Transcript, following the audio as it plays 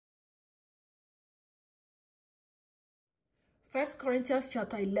First Corinthians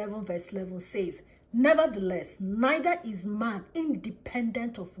chapter 11 verse 11 says, nevertheless, neither is man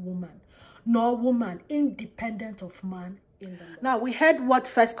independent of woman, nor woman independent of man. Now, we heard what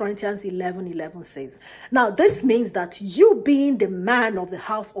First Corinthians 11:11 says. Now, this means that you being the man of the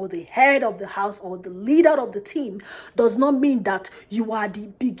house or the head of the house or the leader of the team does not mean that you are the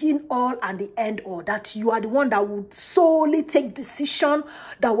begin all and the end all, that you are the one that would solely take decision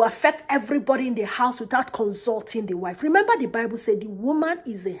that will affect everybody in the house without consulting the wife. Remember, the Bible said the woman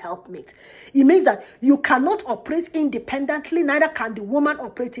is a helpmate. It means that you cannot operate independently, neither can the woman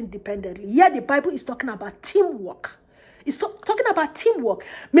operate independently. Here, the Bible is talking about teamwork. It's talking about teamwork,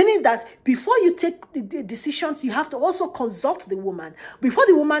 meaning that before you take the decisions, you have to also consult the woman. Before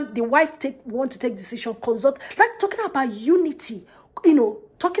the wife want to take decision, consult. Like talking about unity,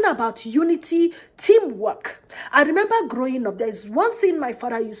 talking about unity, teamwork. I remember growing up, there's one thing my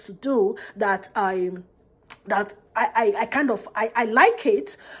father used to do that I like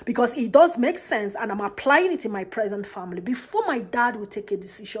it because it does make sense, and I'm applying it in my present family. Before my dad would take a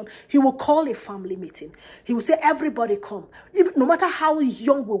decision, he will call a family meeting. He will say, everybody come. No matter how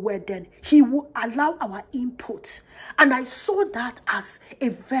young we were then, he will allow our input. And I saw that as a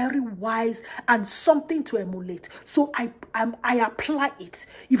very wise and something to emulate. So I apply it.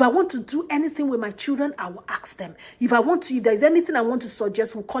 If I want to do anything with my children, I will ask them. If there's anything I want to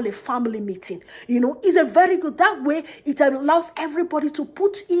suggest, we'll call a family meeting. It's a very good, that way it allows everybody to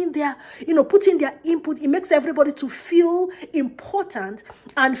put in their input. It makes everybody to feel important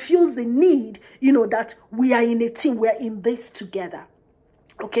and feels the need, that we are in a team, we're in this together.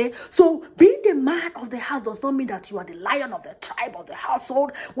 Okay, so being the man of the house does not mean that you are the lion of the tribe of the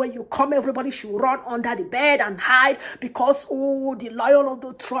household. When you come, everybody should run under the bed and hide because, oh, the lion of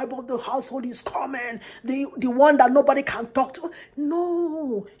the tribe of the household is coming. The one that nobody can talk to.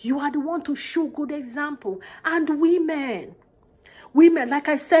 No, you are the one to show good example. And women, like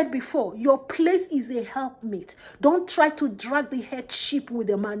I said before, your place is a helpmate. Don't try to drag the headship with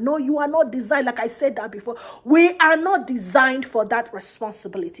a man. No, you are not designed, like I said that before. We are not designed for that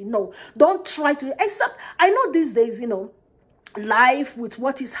responsibility. No, don't try to, except I know these days, life with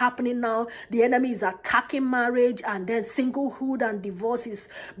what is happening now, the enemy is attacking marriage, and then singlehood and divorce is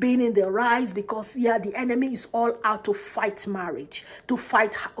being in the rise because the enemy is all out to fight marriage, to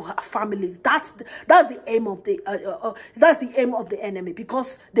fight families. That's the aim of the enemy,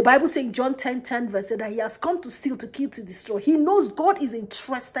 because the Bible says in John 10:10 verse that he has come to steal, to kill, to destroy. He knows God is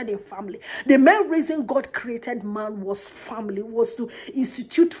interested in family. The main reason God created man was family, was to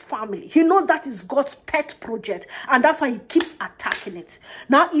institute family. He knows that is God's pet project, and that's why he keeps attacking it.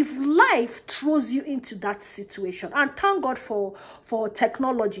 Now, if life throws you into that situation, and thank God for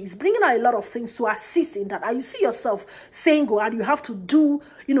technology, it's bringing out a lot of things to assist in that, and you see yourself single and you have to do,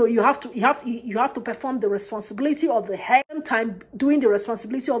 you have to perform the responsibility of the head, time doing the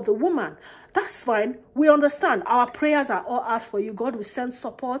responsibility of the woman. That's fine. We understand. Our prayers are all asked for you. God will send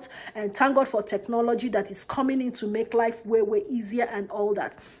support, and thank God for technology that is coming in to make life way easier and all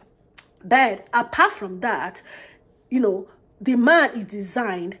that. But apart from that, the man is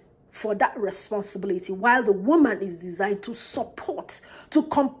designed for that responsibility, while the woman is designed to support, to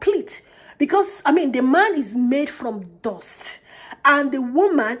complete. Because, the man is made from dust, and the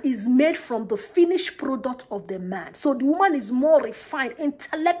woman is made from the finished product of the man. So the woman is more refined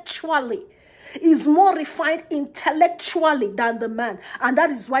intellectually. Is more refined intellectually than the man. And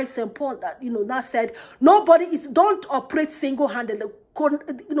that is why St. Paul, now said, don't operate single-handedly,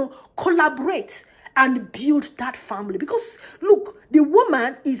 collaborate and build that family. Because look, the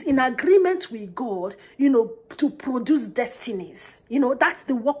woman is in agreement with God, to produce destinies. That's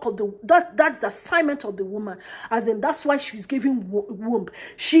the work of that's the assignment of the woman. As in, that's why she's giving womb.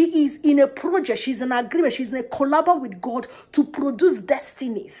 She is in a project, she's in agreement, she's in a collaboration with God to produce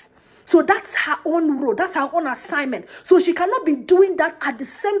destinies. So that's her own role. That's her own assignment. So she cannot be doing that at the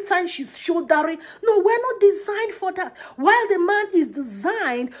same time she's shouldering. No, we're not designed for that. While the man is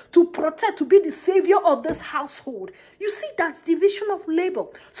designed to protect, to be the savior of this household. You see, that's division of labor.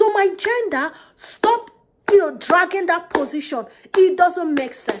 So my gender, stop, dragging that position. It doesn't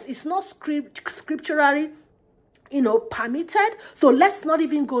make sense. It's not scripturally permitted. So let's not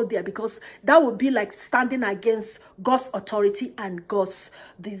even go there, because that would be like standing against God's authority and God's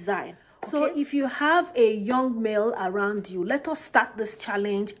design. Okay. So if you have a young male around you, let us start this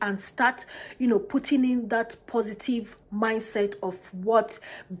challenge and start, putting in that positive mindset of what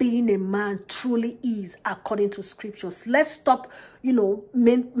being a man truly is according to scriptures. Let's stop,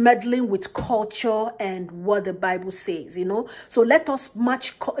 meddling with culture and what the Bible says, So let us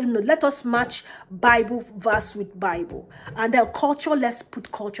match, Bible verse with Bible. And then culture, let's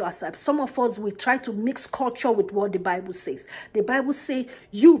put culture aside. Some of us, we try to mix culture with what the Bible says. The Bible says,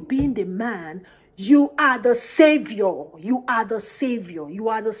 you being the man, you are the savior. You are the savior. You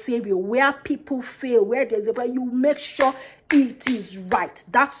are the savior. Where people fail, where there's a problem, you make sure it is right.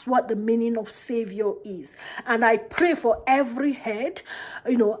 That's what the meaning of savior is. And I pray for every head,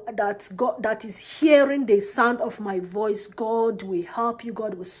 that is hearing the sound of my voice. God will help you.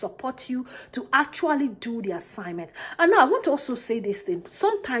 God will support you to actually do the assignment. And now I want to also say this thing.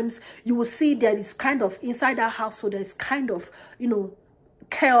 Sometimes you will see there is kind of inside our household, there's kind of,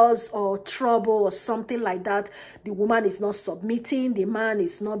 chaos or trouble or something like that. The woman is not submitting, the man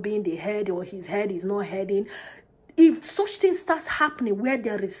is not being the head, or his head is not heading. If such thing starts happening where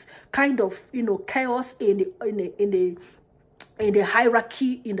there is kind of chaos in the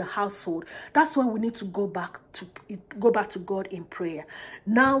hierarchy in the household, that's why we need to go back to God in prayer.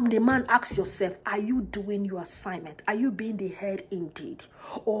 Now the man, asks yourself, are you doing your assignment? Are you being the head indeed?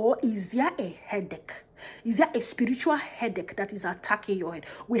 Or is there a headache? Is there a spiritual headache that is attacking your head?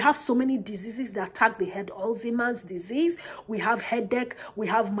 We have so many diseases that attack the head. Alzheimer's disease, we have headache, we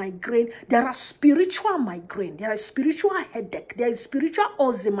have migraine. There are spiritual migraine, there is spiritual headache, there is spiritual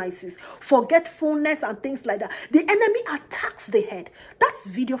Alzheimer's, forgetfulness and things like that. The enemy attacks the head. That's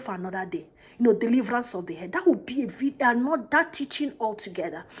video for another day. Deliverance of the head. That would be a video, not that teaching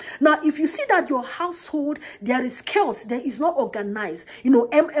altogether. Now, if you see that your household, there is chaos, there is not organized,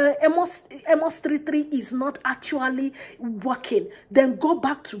 Amos 3:3 is not actually working, then go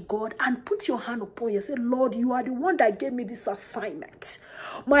back to God and put your hand upon you. Say, Lord, you are the one that gave me this assignment.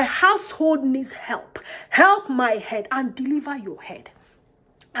 My household needs help. Help my head and deliver your head.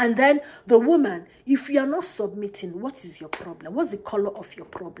 And then the woman, if you are not submitting, what is your problem? What's the color of your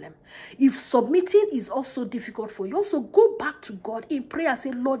problem? If submitting is also difficult for you, also go back to God in prayer and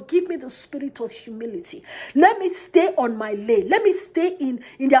say, Lord, give me the spirit of humility. Let me stay on my lane. Let me stay in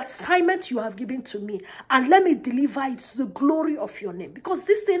the assignment you have given to me. And let me deliver it to the glory of your name. Because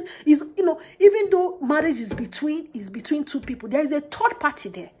this thing is, even though marriage is between two people, there is a third party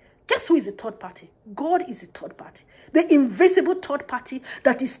there. Guess who is the third party? God is the third party. The invisible third party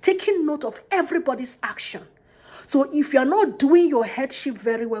that is taking note of everybody's action. So if you're not doing your headship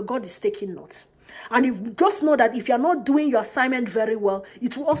very well, God is taking notes. And you just know that if you're not doing your assignment very well,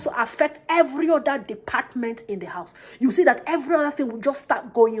 it will also affect every other department in the house. You see that every other thing will just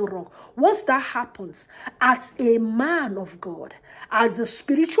start going wrong. Once that happens, as a man of God, as the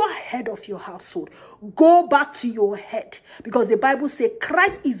spiritual head of your household, go back to your head. Because the Bible says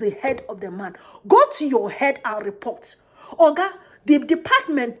Christ is the head of the man. Go to your head and report. Oga, the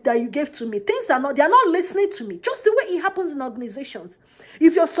department that you gave to me, they are not listening to me. Just the way it happens in organizations.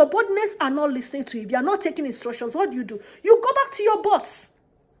 If your subordinates are not listening to you, if you are not taking instructions, what do? You go back to your boss.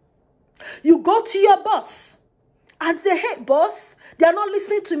 You go to your boss and say, hey, boss, they are not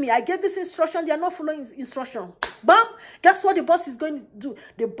listening to me. I gave this instruction. They are not following instruction. Bam! Guess what the boss is going to do?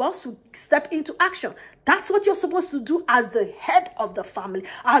 The boss will step into action. That's what you're supposed to do as the head of the family,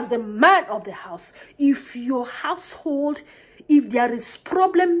 as the man of the house. If your household, if there is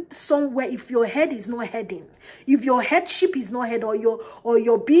problem somewhere, if your head is not heading, if your headship is not head, or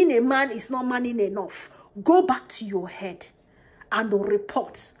your being a man is not manning enough, go back to your head and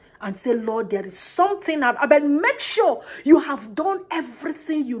report and say, Lord, there is something. But make sure you have done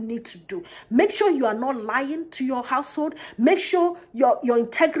everything you need to do. Make sure you are not lying to your household. Make sure your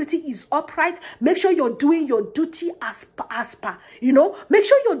integrity is upright. Make sure you're doing your duty as per. Make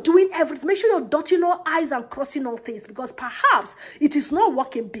sure you're doing everything. Make sure you're dotting all I's and crossing all things, because perhaps it is not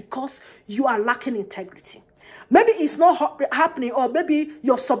working because you are lacking integrity. Maybe it's not happening, or maybe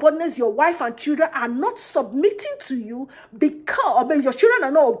your subordinates, your wife and children are not submitting to you because, or maybe your children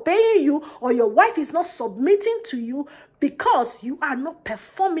are not obeying you, or your wife is not submitting to you because you are not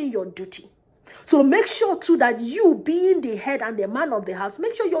performing your duty. So make sure too that you, being the head and the man of the house,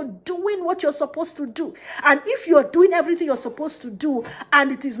 make sure you're doing what you're supposed to do. And if you're doing everything you're supposed to do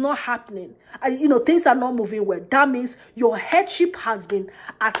and it is not happening, and things are not moving well, that means your headship has been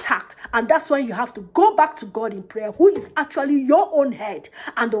attacked. And that's why you have to go back to God in prayer, who is actually your own head,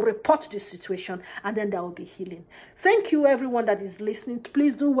 and report the situation, and then there will be healing. Thank you, everyone that is listening.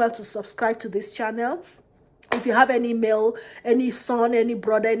 Please do well to subscribe to this channel. If you have any male, any son, any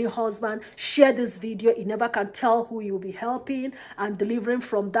brother, any husband, share this video. You never can tell who you'll be helping and delivering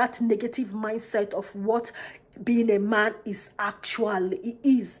from that negative mindset of what being a man is actually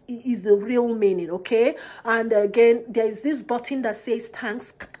is the real meaning. Okay, and again, there is this button that says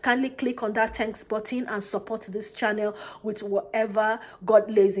thanks. Kindly click on that thanks button and support this channel with whatever God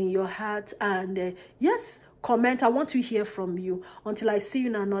lays in your heart. And yes, comment. I want to hear from you. Until I see you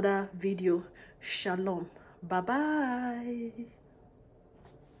in another video, shalom, bye bye.